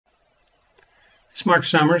It's Mark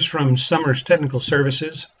Summers from Summers Technical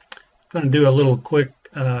Services. I'm going to do a little quick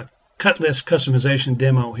cut list customization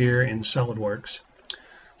demo here in Solidworks.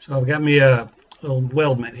 So I've got me a little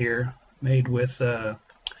weldment here made with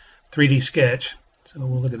 3D Sketch. So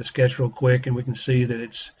we'll look at the sketch real quick and we can see that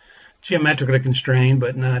it's geometrically constrained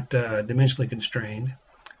but not dimensionally constrained.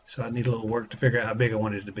 So I need a little work to figure out how big I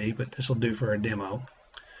want it to be, but this will do for a demo.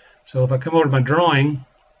 So if I come over to my drawing,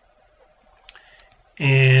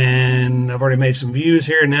 and I've already made some views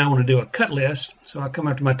here. Now I want to do a cut list. So I'll come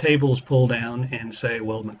up to my tables, pull down, and say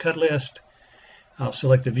weldment cut list. I'll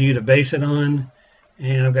select the view to base it on.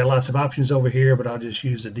 And I've got lots of options over here, but I'll just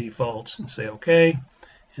use the defaults and say OK.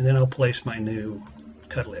 And then I'll place my new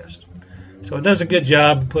cut list. So it does a good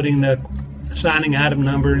job putting assigning item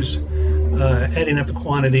numbers, adding up the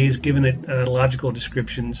quantities, giving it logical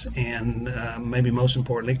descriptions, and maybe most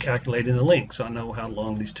importantly, calculating the length. So I know how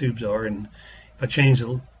long these tubes are, and if I change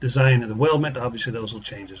the design of the weldment, obviously those will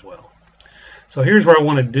change as well. So here's where I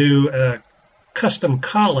want to do a custom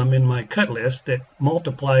column in my cut list that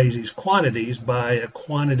multiplies these quantities by a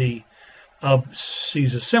quantity of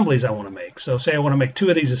these assemblies I want to make. So say I want to make 2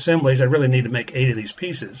 of these assemblies, I really need to make 8 of these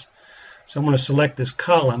pieces. So I'm going to select this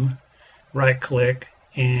column, right click,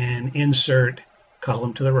 and insert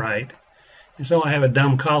column to the right. And so I have a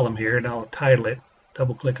dumb column here, and I'll title it,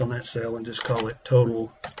 double click on that cell, and just call it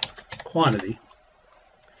total quantity.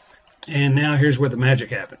 And now here's where the magic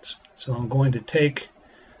happens. So I'm going to take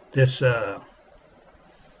this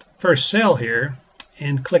first cell here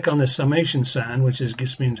and click on the summation sign, which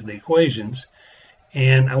gets me into the equations.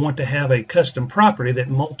 And I want to have a custom property that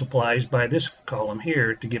multiplies by this column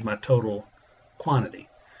here to give my total quantity.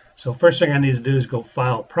 So first thing I need to do is go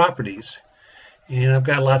File, Properties. And I've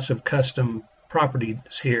got lots of custom properties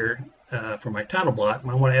here for my title block.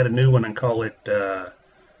 I want to add a new one and call it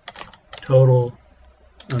total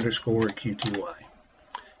underscore QTY.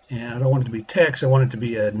 And I don't want it to be text, I want it to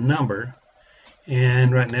be a number.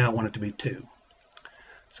 And right now I want it to be 2.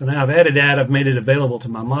 So now I've added that, I've made it available to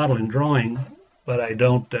my model in drawing, but I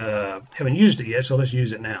haven't used it yet, so let's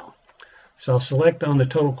use it now. So I'll select on the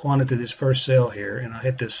total quantity of this first cell here, and I'll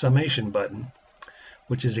hit this summation button,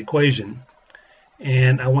 which is equation.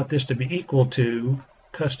 And I want this to be equal to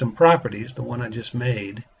custom properties, the one I just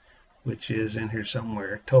made, which is in here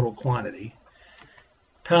somewhere, total quantity,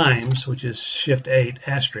 times, which is shift 8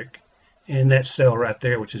 asterisk, and that cell right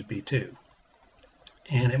there, which is B2.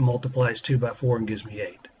 And it multiplies 2 by 4 and gives me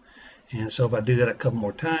 8. And so if I do that a couple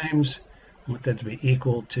more times, I want that to be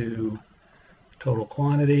equal to total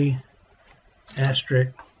quantity,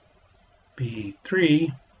 asterisk,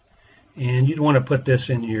 B3. And you'd want to put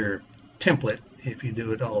this in your template if you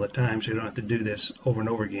do it all the time, so you don't have to do this over and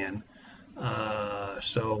over again.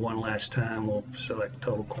 So one last time, we'll select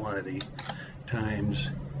total quantity times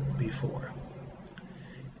B4.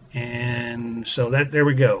 And so there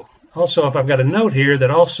we go. Also, if I've got a note here that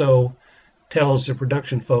also tells the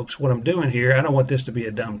production folks what I'm doing here, I don't want this to be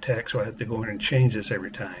a dumb text, so I have to go in and change this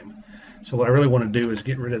every time. So what I really want to do is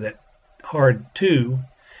get rid of that hard 2.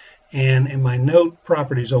 And in my note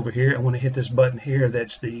properties over here, I want to hit this button here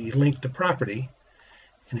that's the link to property.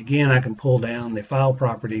 And again, I can pull down the file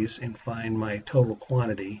properties and find my total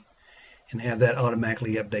quantity and have that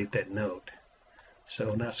automatically update that note.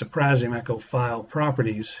 So not surprising, I go File,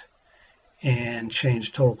 Properties, and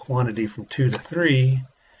change total quantity from 2 to 3.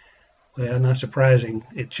 Well, not surprising,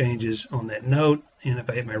 it changes on that note, and if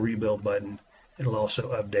I hit my rebuild button, it'll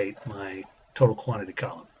also update my total quantity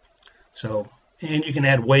column. So, and you can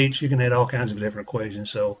add weights, you can add all kinds of different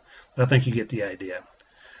equations, so but I think you get the idea.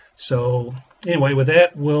 So anyway, with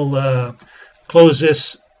that, we'll close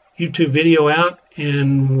this YouTube video out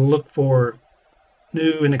and look for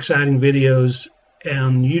new and exciting videos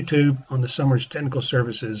on YouTube on the Summers Technical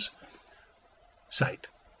Services site.